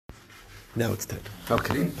Now it's 10.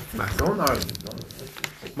 Okay. Don't argue.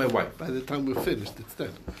 Like my wife. By the time we're finished, it's 10.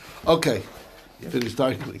 Okay. Finished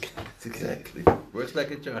arguing. Exactly. Works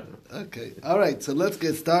like a charm. Okay. All right. So let's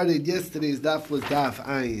get started. Yesterday's daf was daf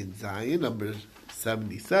Ayin Zayin, number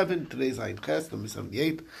 77. Today's Ayin Ches, number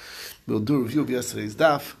 78. We'll do a review of yesterday's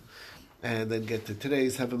daf and then get to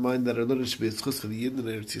today's. Have in mind that our learning should be a schus for the Yidden and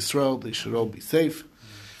Eretz Yisrael. They should all be safe.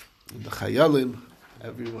 And the Chayalim,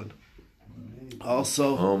 everyone.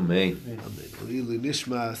 Also, Amen.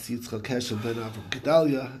 Nishma Yitzchak Keshem ben Avram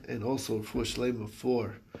Gedalia, and also for Shlema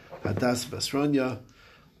for Hadas Basranya,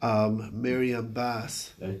 Miriam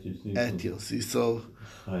Bas Etiel Sisol,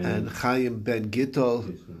 and Chaim ben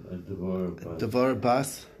Gitol, Devar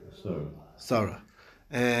Bas Sarah,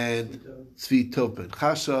 and Tzvi Top ben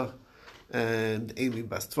Chasha, and Amy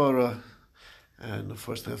Bas Tvora. And of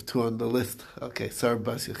course, I have two on the list. Okay, Sarah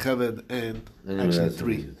Bas Yecheved, and actually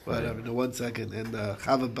three. Whatever, no, 1 second. And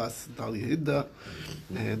Chava Bas Dalia Hinda,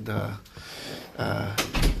 and I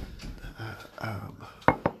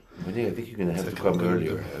think you're going to have to come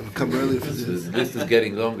earlier. Come earlier for this. The list is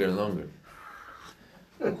getting longer and longer.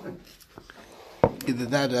 Either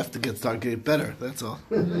that or have to start getting better, that's all.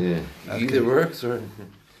 Yeah, Okay. Either works or...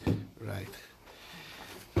 Right.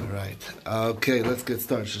 All right. Okay, let's get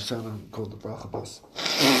started. Shoshana called the bracha bus.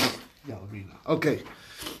 Okay.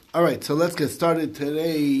 All right, so let's get started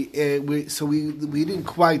today. We didn't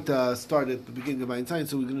quite start at the beginning of Ayin Zayin,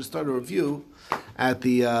 so we're going to start a review at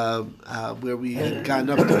the where we had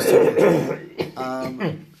gotten up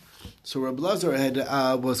to. So Rabbi Lazar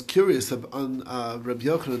was curious on Rabbi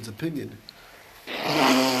Yochanan's opinion.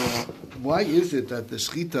 Why is it that the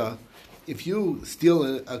shechita, if you steal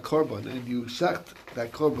a korban and you shecht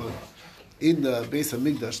that korban in the Beis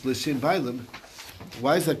Hamikdash l'shin bailim,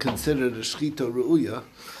 why is that considered a shechita re'uya?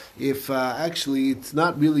 If actually it's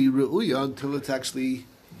not really re'uya until it's actually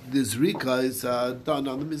the zrika is done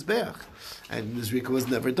on the mizbeach, and the zrika was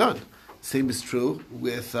never done. Same is true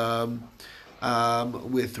with Rabbi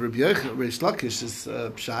Reish Lakish's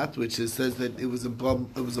pshat, which says that it was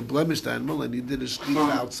a blemished animal and he did a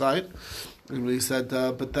shechita outside. And he said,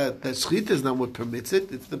 but that shechita is not what permits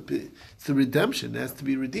it. It's the redemption. It has to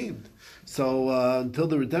be redeemed. So until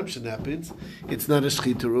the redemption happens, it's not a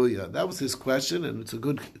shechita ruya. That was his question, and it's a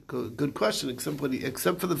good question, except for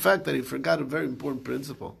the fact that he forgot a very important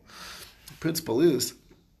principle. The principle is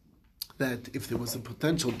that if there was a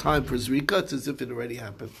potential time for zrika, it's as if it already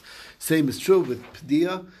happened. Same is true with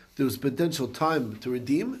pediya. If there was potential time to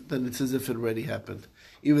redeem, then it's as if it already happened,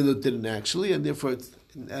 even though it didn't actually, and therefore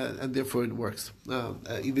it works,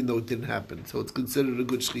 even though it didn't happen. So it's considered a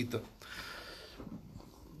good shechita.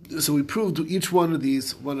 So we proved each one of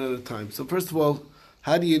these one at a time. So first of all,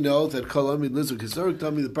 how do you know that Kol Amid Lizur Kizoruk?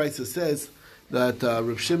 Tell me the Brisa says that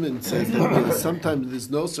Rav Shimon says that sometimes there's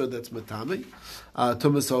no sir that's matami,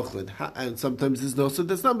 Tumas Ochlin, and sometimes there's no sir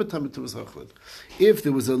that's not matami Tumas Ochlin. If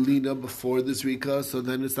there was a lina before the zrika, so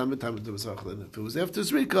then it's not matami Tumas Ochlin. If it was after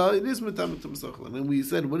zrika, it is matami Tumas Ochlin. And we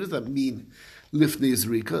said, what does that mean? Lifnei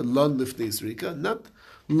zrika, lon lifnei zrika, not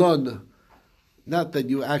lon. Not that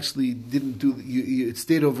you actually didn't do, you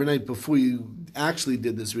stayed overnight before you actually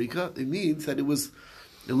did the zrika. It means that it was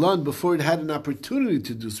lon before it had an opportunity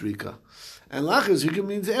to do zrika. And lachar zrika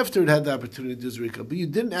means after it had the opportunity to do zrika. But you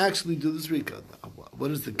didn't actually do the zrika. What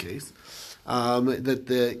is the case? That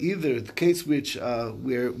either the case which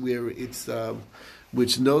where it's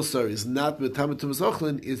which nosar is not metamet tumas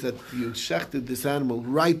ochlin is that you shechted this animal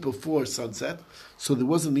right before sunset, so there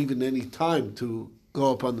wasn't even any time to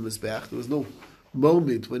go up on the mizbeach. There was no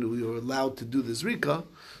moment when we were allowed to do the zrika,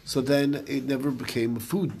 so then it never became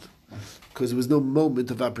food because there was no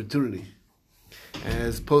moment of opportunity.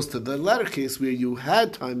 As opposed to the latter case where you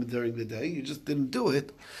had time during the day, you just didn't do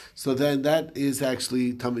it. So then that is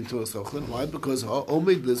actually tamid tumas ochlin. Why? Because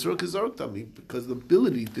omed lizruk is tamid. Because the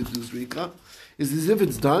ability to do zrika is as if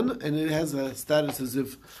it's done, and it has a status as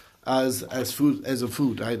if as a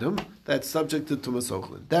food item that's subject to tumas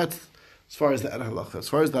ochlin. That's as far as the halacha. As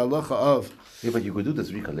far as the halacha of but you could do the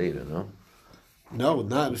zrika later, no? No,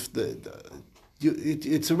 not if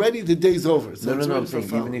it's already the day's over. So No. I'm saying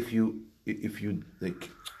even if you didn't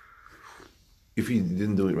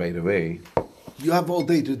do it right away, you have all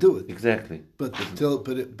day to do it. Exactly. But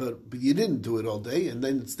you didn't do it all day, and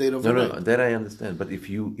then it stayed overnight. No, that I understand. But if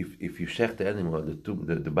you shech the animal,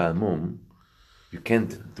 the Baal Mum, you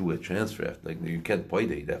can't do a transfer. Like you can't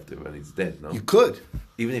point it after when it's dead. No, you could,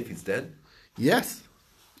 even if it's dead. Yes.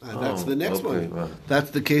 And that's the next one. Wow. That's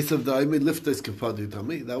the case of the Aimid Liftes Kipadi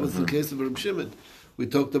Tami. That was the case of Reb Shimon. We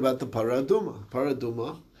talked about the Paraduma.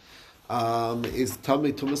 Paraduma is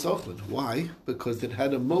Tamei Tumas Ochlin. Why? Because it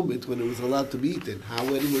had a moment when it was allowed to be eaten.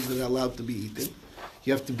 When was it allowed to be eaten?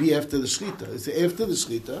 You have to be after the Shlita. It's after the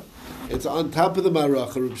Shlita. It's on top of the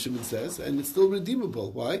Maracha, Reb Shimon says, and it's still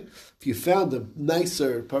redeemable. Why? If you found a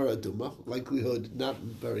nicer paraduma, likelihood not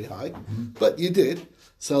very high, but you did,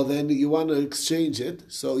 so then you want to exchange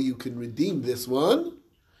it, so you can redeem this one,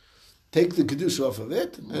 take the Kedusha off of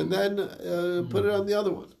it, and then put it on the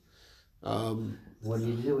other one. What do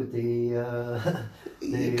you do with the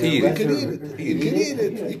you can eat it.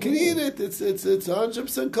 You can eat it. It's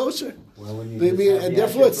 100% kosher. Well, And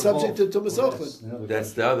therefore it's subject to Tumas Ochlin.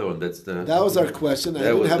 That's the other one. That was our question. I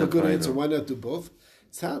didn't have a good answer. Why not do both?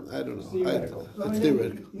 I don't know. It's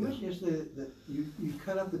theoretical. You mentioned yesterday that you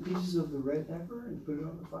cut up the pieces of the red pepper and put it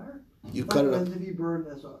on the fire? You cut it up. To be burned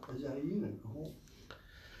as a unit, a whole.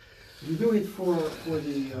 You do it for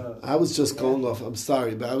the. I was just going off. I'm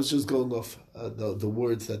sorry, but I was just going off the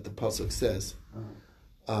words that the pasuk says.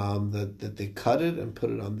 That they cut it and put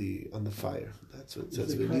it on the fire. That's what it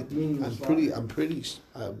says. I'm pretty.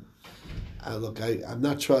 I'm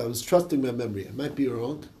not sure. I was trusting my memory. I might be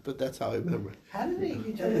wrong, but that's how I remember it. How do they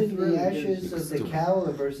determine the ashes of the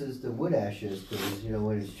cow versus the wood ashes? Because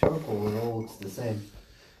when it's charcoal, it all looks the same.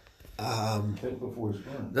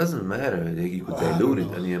 Doesn't matter. You could dilute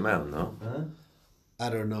it any amount, no? Huh? I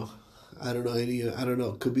don't know. I don't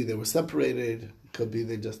know. Could be they were separated. Could be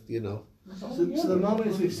they just So the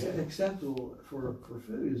moment is acceptable for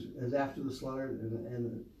food is after the slaughter,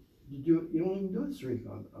 and you don't even do a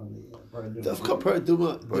zrika on the paraduma. Of course,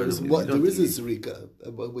 paraduma. There is a zrika,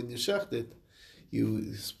 but when you shecht it,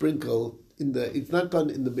 you sprinkle in the. It's not done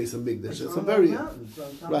in the base of Migdash. It's a very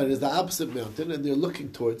right. It's the opposite mountain, and they're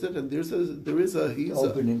looking towards it, and there's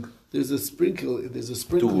opening. There's a sprinkle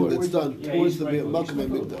that's done towards the Makom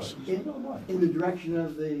Migdash. In the direction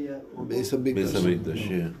of the base of Migdash.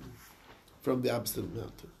 Yeah. From the opposite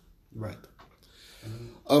mountain. Right.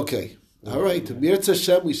 Okay. All right. Mirz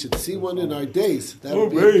Hashem, we should see one in our days. That would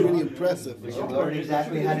be pretty impressive. We should learn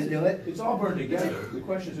exactly how to do it. It's all burned together. The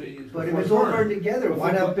question is, but if it's all burned together,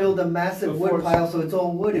 why not build a massive wood pile so it's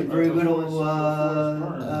all wood and very little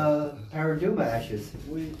paraduma ashes?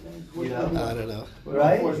 I don't know.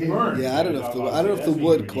 Right? Yeah, I don't know if the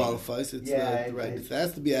wood qualifies. It's right. It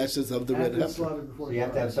has to be ashes of the red heifer. So you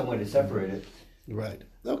have to have some way to separate it. Right.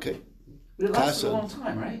 Okay. But it lasts a long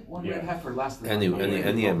time, right? One red heifer lasts any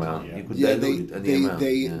amount. You could dilute any amount.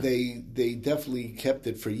 They definitely kept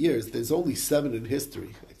it for years. There's only 7 in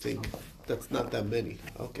history, I think. That's not that many.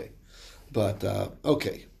 Okay. But,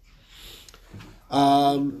 okay.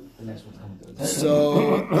 So,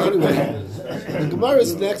 anyway, the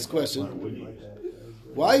Gemara's next question.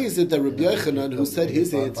 Why is it that Rabbi Yochanan, who said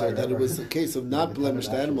his answer, that it was a case of not blemished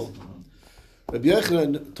animal, Rabbi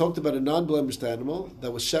Yochanan talked about a non-blemished animal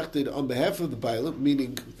that was shechted on behalf of the Bailam,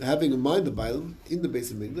 meaning having in mind the Bailam in the base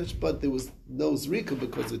of English, but there was no Zrika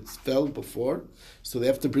because it fell before, so they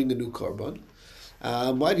have to bring a new korban.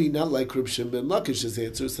 Why did he not like Reb Shimon ben Lakish's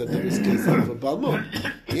answer, said that it was a case of a Balmon?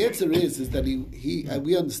 The answer is that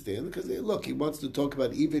we understand, because look, he wants to talk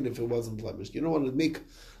about even if it wasn't blemished. You don't want to make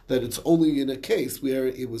that it's only in a case where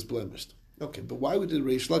it was blemished. Okay, but why would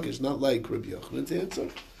Reish Lakish not like Rabbi Yochanan's answer?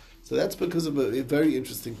 So that's because of a very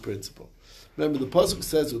interesting principle. Remember, the pasuk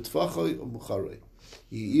says "Utfachoy or mucharoi."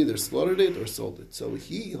 He either slaughtered it or sold it. So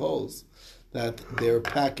he holds that they're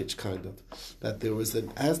packaged, kind of. That there was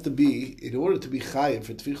has to be, in order to be chayiv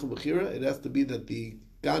for tficha mechira, it has to be that the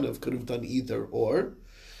ganav could have done either or,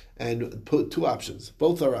 and put 2 options.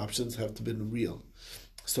 Both our options have to be real.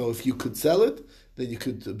 So if you could sell it, then you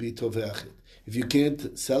could be tovechit. If you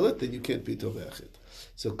can't sell it, then you can't be tovechit.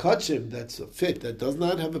 So kachim, that's a fit, that does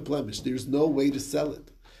not have a blemish. There's no way to sell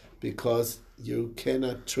it because you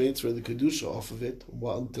cannot transfer the kedusha off of it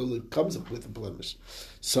until it comes up with a blemish.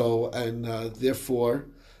 So, and therefore,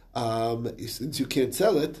 since you can't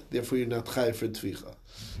sell it, therefore you're not chayav for tvicha.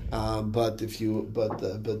 But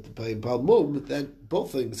by balmum, then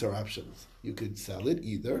both things are options. You could sell it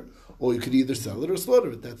either, or you could either sell it or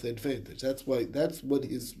slaughter it. That's the advantage. That's what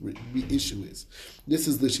his issue is. This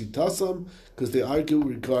is l'shitasam because they argue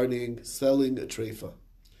regarding selling a treifa,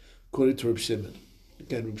 according to Reb Shimon.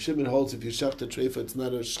 Again, Reb Shimon holds if you shacht a treifa, it's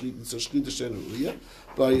not a shlit, it's a shlita shenuria,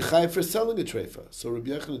 but are you chayav for selling a treifa? So Reb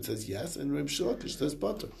Yochanan says yes, and Reb Shalakish says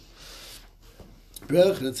butter.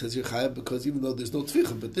 Reb Yochanan says you're chayav because even though there's no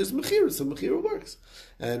tficha, but there's mechira, so mechira works.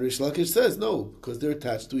 And Rish Lakish says no, because they're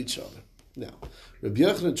attached to each other. Now, Rabbi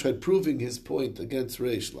Yochanan tried proving his point against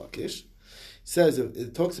Reish Lakish. He says,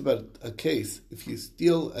 it talks about a case, if you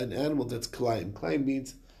steal an animal that's Klayim. Klayim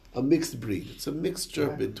means a mixed breed. It's a mixture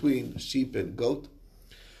between sheep and goat.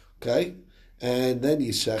 Okay? and then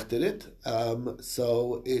you shechted it.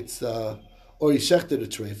 So it's or he shechted a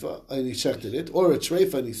treifa and he shechted it, or a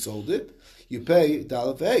treifa and he sold it. You pay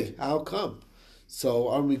dalaf. Hey, how come? So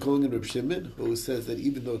are we going in Reb Shimon, who says that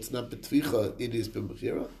even though it's not betvicha, it is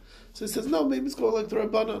b'mechira? So he says no, maybe it's going like the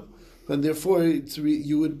Rabbanan, and therefore you could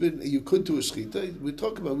do a shchita. We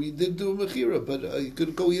talk about we did do a mechira, but you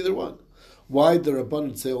could go either one. Why the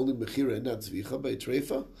Rabbanan say only mechira and not zvicha by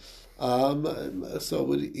treifa?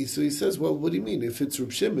 So he says, well, what do you mean? If it's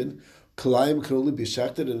Reb Shimon, kalayim can only be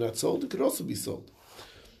shachted and not sold. It could also be sold.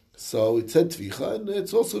 So it said tvicha, and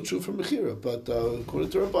it's also true for mechira. But according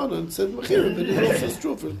to Rabbanan, it said mechira, but it also is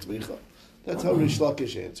true for tvicha. That's how Rish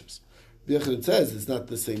Lakish answers. B'yachid says it's not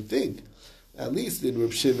the same thing. At least in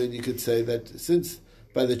Reb Shimon, you could say that since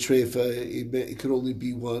by the treifa it could only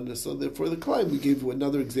be one, so therefore the kalayim we gave you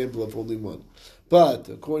another example of only one. But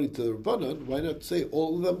according to the Rabbanan, why not say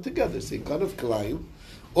all of them together? Say kind of kalayim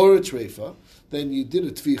or a treifa, then you did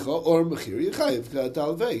a tvicha or mechira yechayiv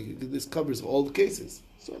dalvei. This covers all the cases.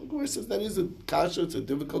 So the Gemara says that is a kasha, it's a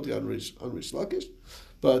difficulty on Rish Lakish,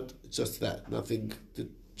 but it's just that, nothing to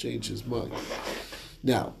change his mind.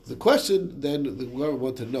 Now, the question then, the Gemara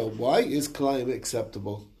want to know, why is kalayim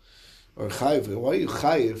acceptable? Or chayiv, why are you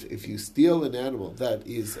chayiv if you steal an animal that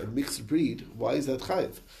is a mixed breed? Why is that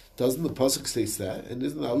chayiv? Doesn't the pasuk say seh? And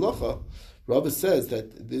isn't the halacha? Rava says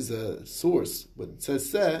that there's a source. When it says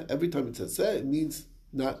seh, every time it says seh, it means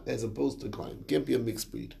not as opposed to kalayim. It can't be a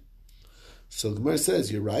mixed breed. So the Gemara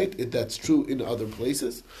says, you're right, that's true in other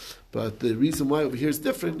places, but the reason why over here is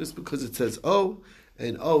different is because it says O,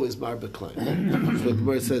 and O is marba kalayim. So the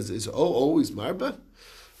Gemara says, is O always marba?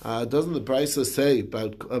 Doesn't the Brisa say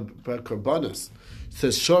about karbanas? It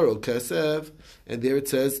says shoro kesev, and there it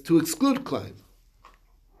says to exclude kalayim.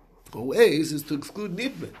 Always is to exclude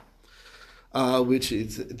nidme, which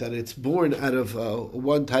is that it's born out of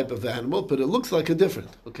one type of animal, but it looks like a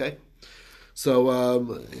different. Okay.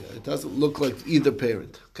 So it doesn't look like either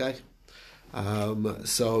parent, okay?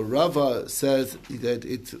 So Rava says that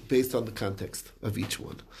it's based on the context of each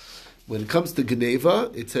one. When it comes to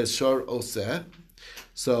Geneva, it says Shar Oseh.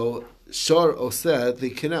 So Shar Oseh, they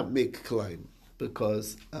cannot make kalayim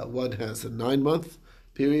because one has a 9-month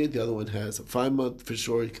period, the other one has a 5-month. For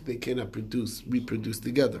sure, they cannot reproduce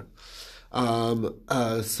together.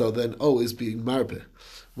 So then O is being marbe.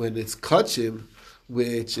 When it's kachim,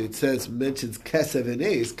 which it says mentions kesev and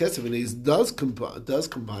ace does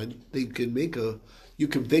combine. They can make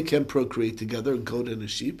they can procreate together, a goat and a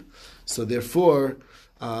sheep. So therefore,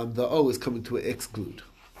 the O is coming to exclude.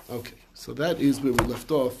 Okay, so that is where we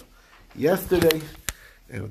left off yesterday.